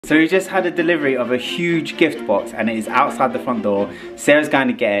So we just had a delivery of a huge gift box and it is outside the front door. Sarah's going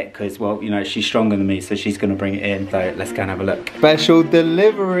to get it because, well, you know, she's stronger than me, so she's going to bring it in. So let's go and have a look. Special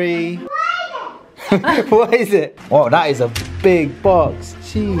delivery. What is it? Oh, that is a big box.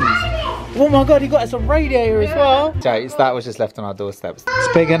 Jeez. Oh my God, he got us a radiator as well. Jokes, that was just left on our doorsteps.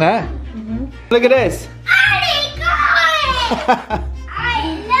 It's big, isn't it? Look at this. I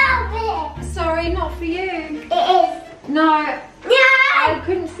love it. Sorry, not for you. It is. No. No. I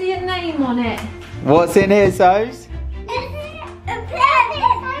couldn't see a name on it. What's in here, Sos? Who's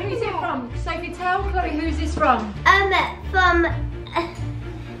it from? Sophie, tell Chloe who's this from. From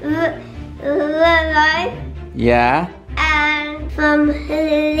Lolo Yeah. and from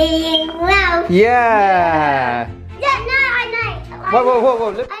Lily and Ralph. Yeah. Yeah, no, I know.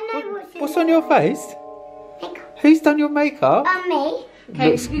 Whoa. Look, I know what's on your face? Who's done your makeup? Me.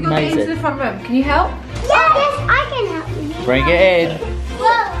 Okay, Looks you got to get into amazing. the front room. Can you help? Yes, I can help you. Bring it in. Well,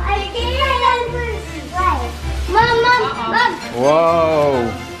 I can't. Mom.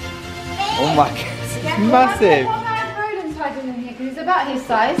 Whoa. Oh my God. It's massive. What about Roland's hiding in here? Because it's about his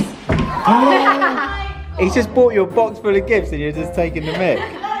size. He's just bought you a box full of gifts and you're just taking the mick.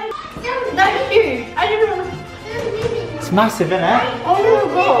 That's huge. It's massive, isn't it? Oh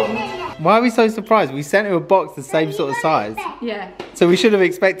my God. Why are we so surprised? We sent him a box the same sort of size. Yeah. So we should have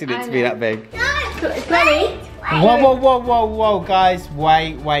expected it to be that big. Chloe. Whoa, guys.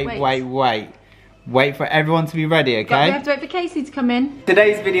 Wait for everyone to be ready, We okay? have to wait for Casey to come in.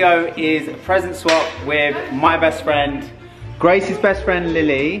 Today's video is a present swap with my best friend, Gracie's best friend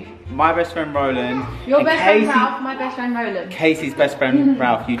Lily, my best friend Roland, Your and best friend Ralph, my best friend Roland. Casey's best friend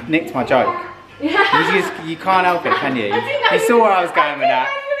Ralph. You nicked my joke. You can't help it, can you? You saw where I was going with that.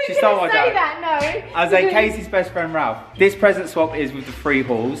 She stole my joke. I was like, Casey's best friend Ralph. This present swap is with the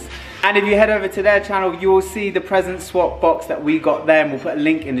 3Halls. And if you head over to their channel, you will see the present swap box that we got there. And we'll put a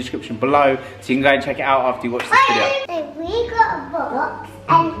link in the description below so you can go and check it out after you watch this video. So we got a box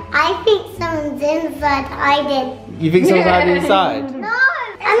and I think someone's inside hiding. You think someone's hiding inside? No,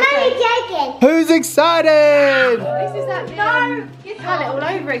 I'm only joking. Who's excited? This is that palette all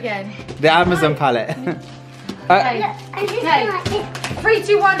over again. The Amazon palette. Okay. I'm just Okay. like this. 3,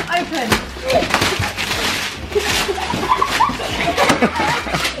 2, 1, open.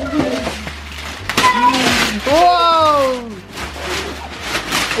 Whoa!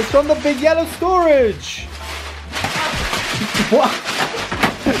 It's from the big yellow storage. What?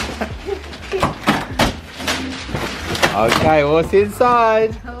 Okay, what's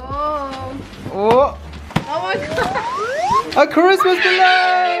inside? Oh. Oh, Oh my God. a Christmas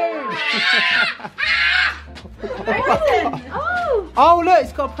balloon! Oh. Oh, look,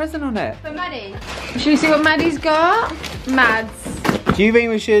 it's got a present on it. For Maddie. Should we see what Maddie's got? Mads. Do you think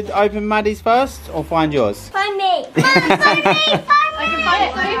we should open Maddie's first or find yours? Find me. Find me. I can find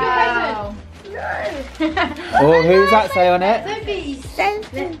it. Sophie, present. Oh, who's that say on it? Sophie.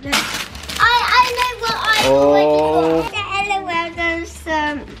 I know what I Oh. The LOL goes,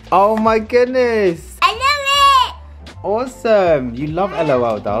 Oh my goodness. I love Awesome. You love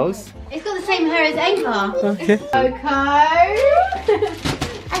LOL dolls. It's got the same hair as Ava. Okay. Okay. it.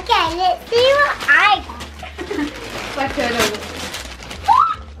 Okay, let's see what I got. Like a little.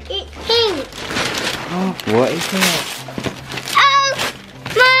 It's pink. Oh, what is it? Oh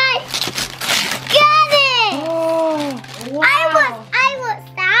my goodness! Oh. Wow. I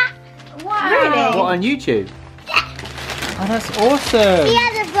watched that. Wow. Really? What, on YouTube? Oh, that's awesome. He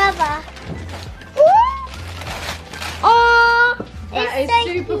has a brother. Oh, That is it's so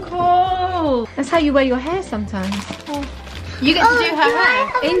super cute. cool. That's how you wear your hair sometimes. You get to do her do I hair.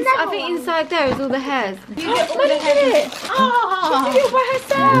 have I another think one? inside there is all the hairs. Maddie did it. Oh, she did it by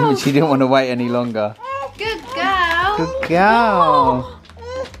herself. She didn't want to wait any longer. Good girl. Good girl.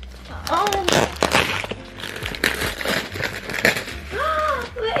 Oh.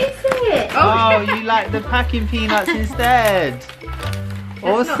 What is it? Oh, you like the packing peanuts instead.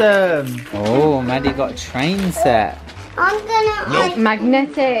 Awesome. Oh, Maddie got a train set. I'm gonna.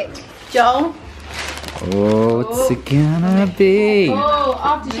 Magnetic. Joel. Oh, what's it gonna be? Do Oh,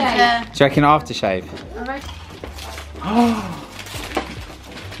 aftershave. you reckon aftershave?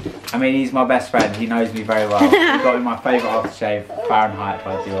 I mean, he's my best friend. He knows me very well. He got me my favourite aftershave, Fahrenheit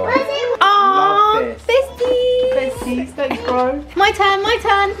by Dior. Love this. Besties, thanks, bro. My turn.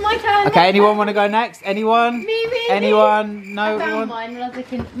 Okay, anyone want to go next? Anyone? Me. Anyone? No I found one? mine when I was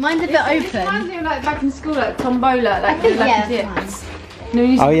looking. Mine's a bit open. Reminds me of like back in school, like tombola, like a dip. No,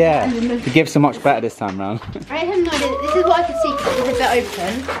 Oh yeah, the gifts are much better this time round. I have no idea. This is what I could see because it was a bit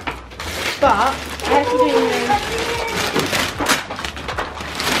open. But I have to do it.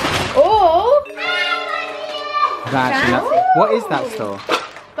 Oh! Actually, what is that store?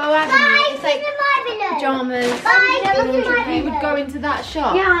 Bow Avenue. It's like my balloon. pajamas. You would go into that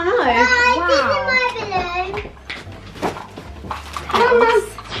shop. Yeah, I know. Wow.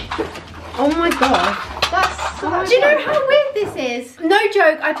 Oh my god. That's so Do you know how weird this is? No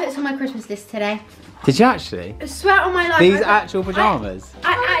joke, I put this on my Christmas list today. Did you actually? I swear on my life. These actual pajamas?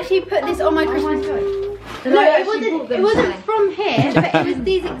 I actually put this on my Christmas list. No, it wasn't from here, but it was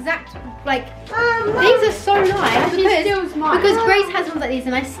these exact, like, these are so nice because Grace has ones like these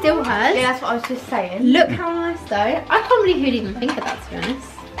and I steal hers. Yeah, that's what I was just saying. Look how nice though. I can't believe who'd even think of that, to be honest.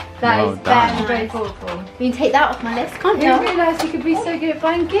 That is very thoughtful. You can take that off my list, can't you? I didn't realise you could be so good at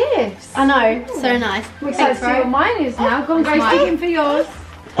buying gifts. I know, so nice. I'm excited to see what mine is now. Go on, Grace, dig in for yours.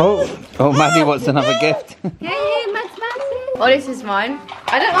 Oh, Maddie wants another gift. Yeah, Maddie. Oh, this is mine.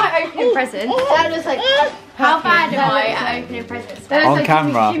 I don't like opening presents. That looks like, how bad am I at opening presents? On like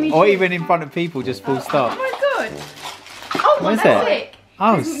camera, Jimmy or even in front of people, just full stop. Oh my god. Oh, What is that's it? sick.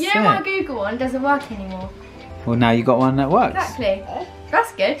 Oh, You know my sick. Google one doesn't work anymore. Well, now you got one that works. Exactly.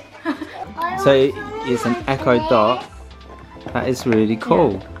 That's good. So it's an Echo Dot. That is really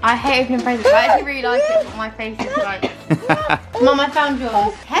cool. I hate opening presents. I actually really like it, but my face is like... Mum, I found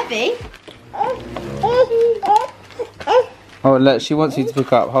yours. Heavy? Oh, look, she wants you to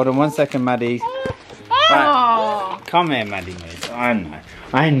pick up. Hold on 1 second, Maddie. Oh. Come here, Maddie Moose. I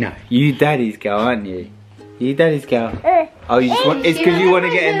know. You daddy's girl, aren't you? You daddy's girl. Oh, you just want, it's because you want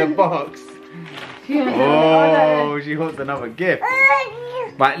to get in the box. Oh, she wants another gift.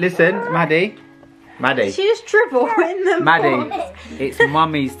 Right, listen, Maddie. Maddie. She just dribble in the Maddie, box. it's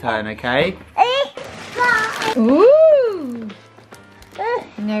Mummy's turn, okay? Ooh.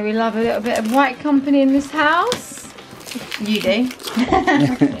 You know we love a little bit of white company in this house. You do.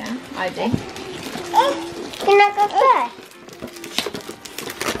 Yeah, I do. Can I go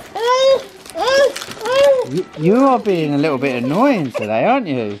first? You are being a little bit annoying today, aren't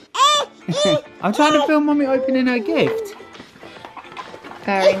you? I'm trying to film Mummy opening her gift.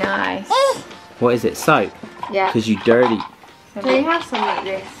 Very nice. What is it, soap? Yeah. Because you dirty. Do you have some like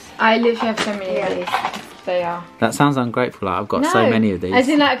this? I literally have so many of these. They are. That sounds ungrateful, like I've got so many of these. As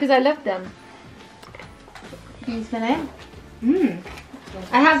in like, because I love them. Can you smell it?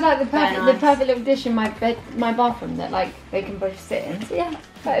 I have like the Very perfect little dish in my bed, my bathroom that like they can both sit in. So yeah,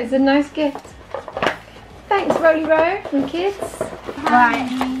 that is a nice gift. Thanks, Rolly Row and kids. Right.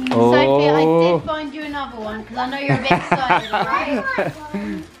 Oh. Sophie, I did find you another one because I know you're a bit excited, alright?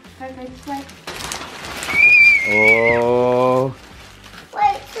 Okay, just wait. Oh.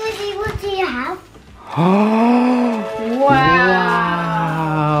 Wait, Susie, what do you have?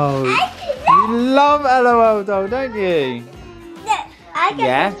 Wow. You love LOL doll, don't you?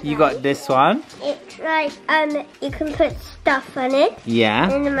 Yeah, you got this one. It's like, you can put stuff on it. Yeah.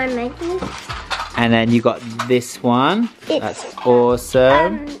 And then my Maggie. And then you got this one. That's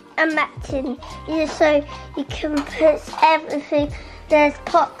awesome. A matching. Yeah, so you can put everything. There's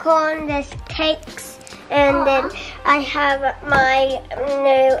popcorn, there's cakes, and then I have my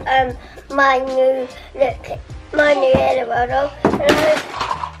new LOL.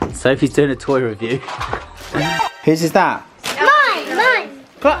 Sophie's doing a toy review. Whose is that? Mine.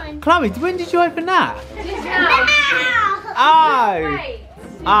 Chloe, when did you open that?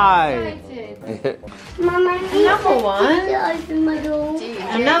 Mama, Another one. open my door.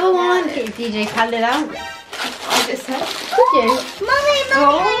 Another one. Get your DJ palette out. Is it so? Did you? Mommy,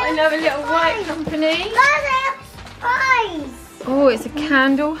 Oh, another little white company. eyes. Oh, it's a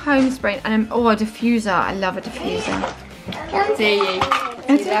candle, home spray, and a diffuser. I love a diffuser. Do you?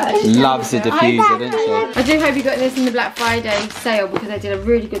 Loves a diffuser, doesn't she? I do hope you got this in the Black Friday sale because I did a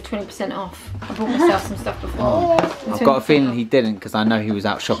really good 20% off. I bought myself some stuff before. I've got a feeling he didn't because I know he was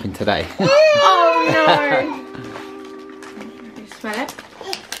out shopping today. Oh no! You smell it?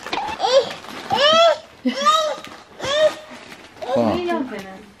 Oh.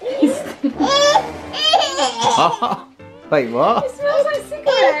 Wait, what? It smells like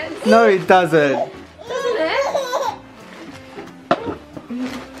cigarettes. No, it doesn't. Doesn't it?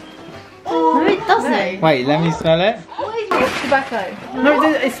 No, it doesn't. Wait, let me smell it. What is it? Tobacco. No,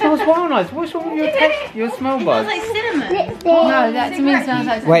 it smells well nice. What's wrong with your smell It bud? smells like cinnamon. No, that to me smells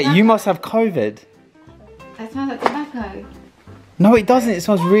like Wait, you must have COVID. That smells like tobacco. No, it doesn't. It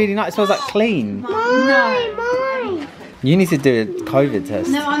smells really nice. It smells like clean. Mine. You need to do a COVID test.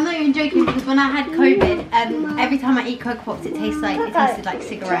 No, I'm not even joking because when I had COVID, every time I eat Coke Pops, it tasted like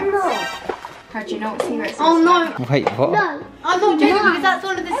cigarettes. How do you know what cigarettes Oh no, Wait, what? No. I'm not joking because that's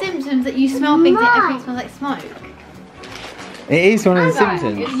one of the symptoms that you smell things and everything smells like smoke. It is one of the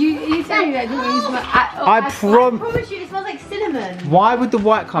Simpsons. You tell me that you smell. I promise you, it smells like cinnamon. Why would the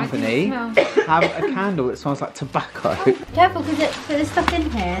White Company have a candle that smells like tobacco? Careful, because there's stuff in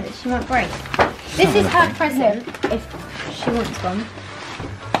here that she might break. This is her present, if she wants one.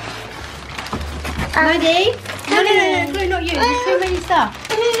 Maddie? No, not you. There's too many stuff.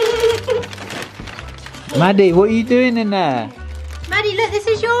 Maddie, what are you doing in there? Maddie, look, this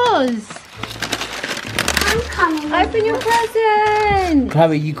is yours. I'm coming. Open your present.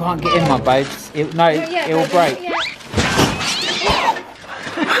 Chloe, you can't get in, my babes. It will break. Not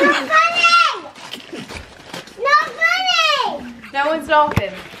funny! Not funny! No one's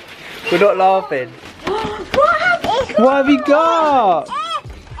laughing. We're not laughing. What have you got?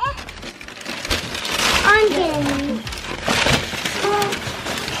 I'm getting.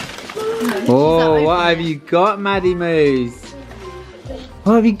 Oh, what have you got, Maddie Moose?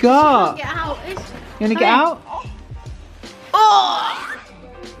 What have you got? Get out. You want to get out? Oh!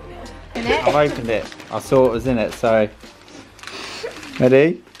 In it? I've opened it. I saw what was in it, sorry.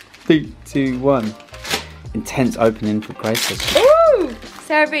 Ready? 3, 2, 1. Intense opening for Grace. Ooh!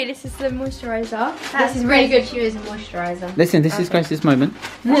 Sarah B, this is the moisturiser. This is really good. She is a moisturiser. Listen, this is Grace's moment.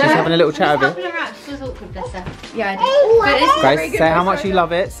 She's having a little chat over it. Helping her out. She was awkward, bless her. Yeah, I did. But this is a very Grace, good say how much you moisturiser.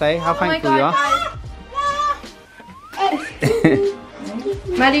 love it. Say how thankful you are.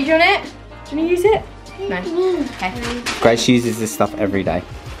 Maddie, do you want it? Do you want to use it? No. Okay. Grace uses this stuff every day.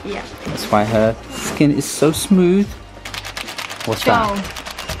 Yeah. That's why her skin is so smooth. What's that?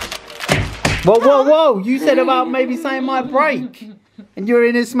 Whoa, whoa, whoa! You said about maybe saying my break. And you're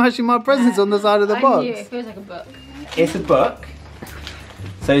in here smashing my presents on the side of the box. It feels like a book. It's a book.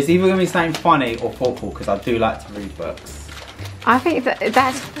 So it's either going to be something funny or thoughtful, because I do like to read books. I think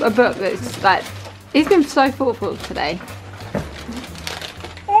that's a book that's like, he's been so thoughtful today.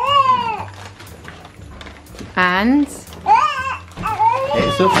 And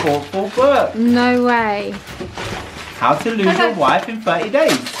It's a thoughtful book. no way. How to lose your wife in 30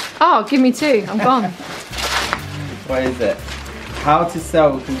 days. Oh, give me 2. I'm gone. What is it? How to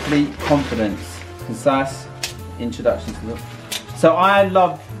sell with complete confidence. Concise introduction to the... So I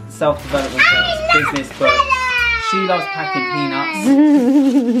love self-development books, business books. She loves packing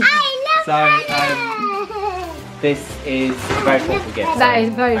peanuts. So this is a very thoughtful gift. That is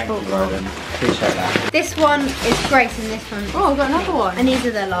very Thank you, thoughtful. Roland. Appreciate that. This one is Grace and this one. Oh, I've got another one. And these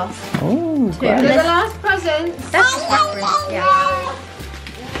are the last. Oh, They're great. the last presents. That's just reference, yeah.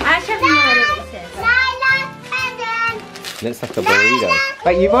 I actually have no idea what this is. Looks like a burrito.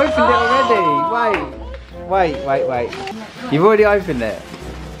 Wait, you've opened it already. Wait. You've already opened it.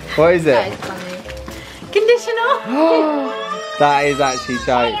 What is That it? is funny. Conditioner. That is actually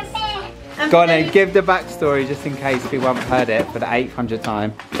jokes. Go on then, give the backstory just in case people haven't heard it for the 800th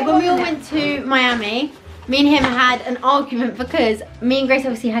time. When we all went to Miami, me and him had an argument because me and Grace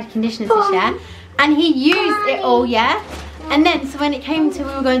obviously had conditioners to share, and he used it all, yeah? And then, so when it came to,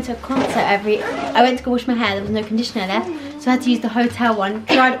 we were going to a concert I went to go wash my hair, there was no conditioner left, so I had to use the hotel one,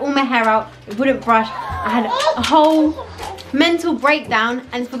 dried all my hair out, it wouldn't brush, I had a whole mental breakdown,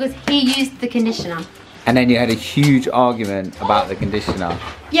 and it's because he used the conditioner. And then you had a huge argument about the conditioner.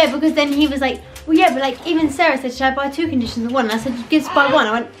 Yeah, because then he was like, well yeah, but like even Sarah said, should I buy 2 conditioners or 1? And I said, just buy 1.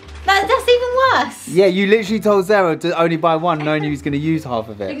 I went, that's even worse. Yeah, you literally told Sarah to only buy 1 knowing you was going to use half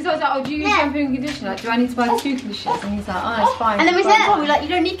of it. Because I was like, oh, do you use shampoo and conditioner? Do I need to buy 2 conditioners? And he's like, oh, it's fine. And then we said, oh, we're like, you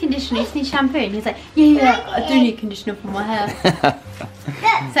don't need conditioner, you just need shampoo. And he's like, yeah, I do need conditioner for my hair.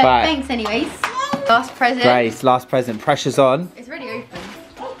 So Right. thanks anyways. Last present. Grace, last present. Pressure's on. It's already open.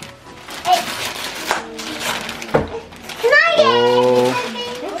 Oh.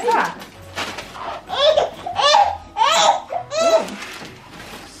 What's that?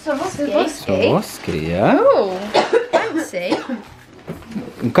 Swarovski, yeah? Oh, fancy.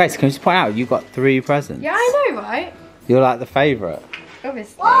 And Grace, can you just point out, you got 3 presents. Yeah, I know, right? You're like the favourite.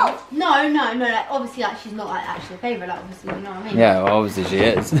 Obviously. No, like obviously like she's not like actually a favourite, like obviously, you know what I mean? Yeah, well, obviously she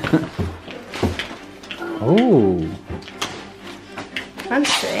is. Oh.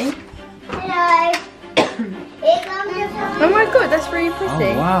 Fancy. Hello. Oh my god, that's really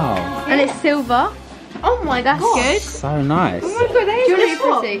pretty. Oh, wow. And it's silver. Oh my god, that's good. So nice. Oh my god, that is really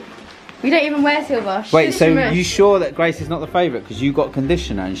pretty. We don't even wear silver. Wait, so Shimmer. you sure that Grace is not the favourite? Because you got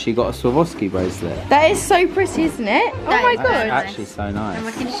conditioner and she got a Swarovski bracelet. That is so pretty, isn't it? Oh That my is That's god. actually so And my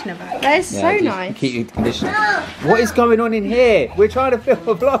nice. conditioner bag. That is so just nice. Keep your conditioner. What is going on in here? We're trying to film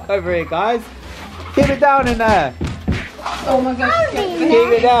a vlog over here, guys. Keep it down in there. Oh my god. Keep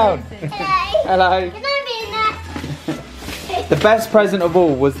it down. Hello. Can I be in The best present of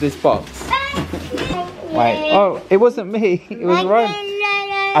all was this box. Wait. Oh, it wasn't me. It was Rome.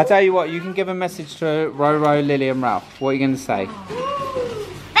 I'll tell you what, you can give a message to Roro, Lily and Ralph. What are you going to say?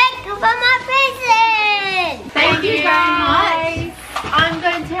 Thank you for my present! Thank you very much. I'm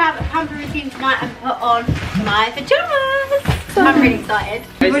going to have a pamper routine tonight and put on my pajamas. I'm really excited.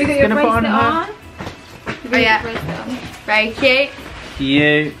 You've already got your bracelet on. Oh yeah. Very cute.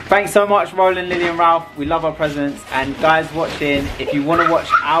 You. Thanks so much, Roland, Lily and Ralph. We love our presents. And guys watching, if you want to watch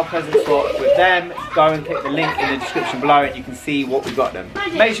our present swap with them, go and click the link in the description below and you can see what we got them.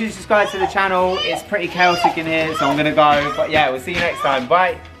 Make sure you subscribe to the channel. It's pretty chaotic in here, so I'm going to go. But yeah, we'll see you next time.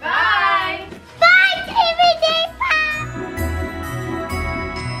 Bye. Bye.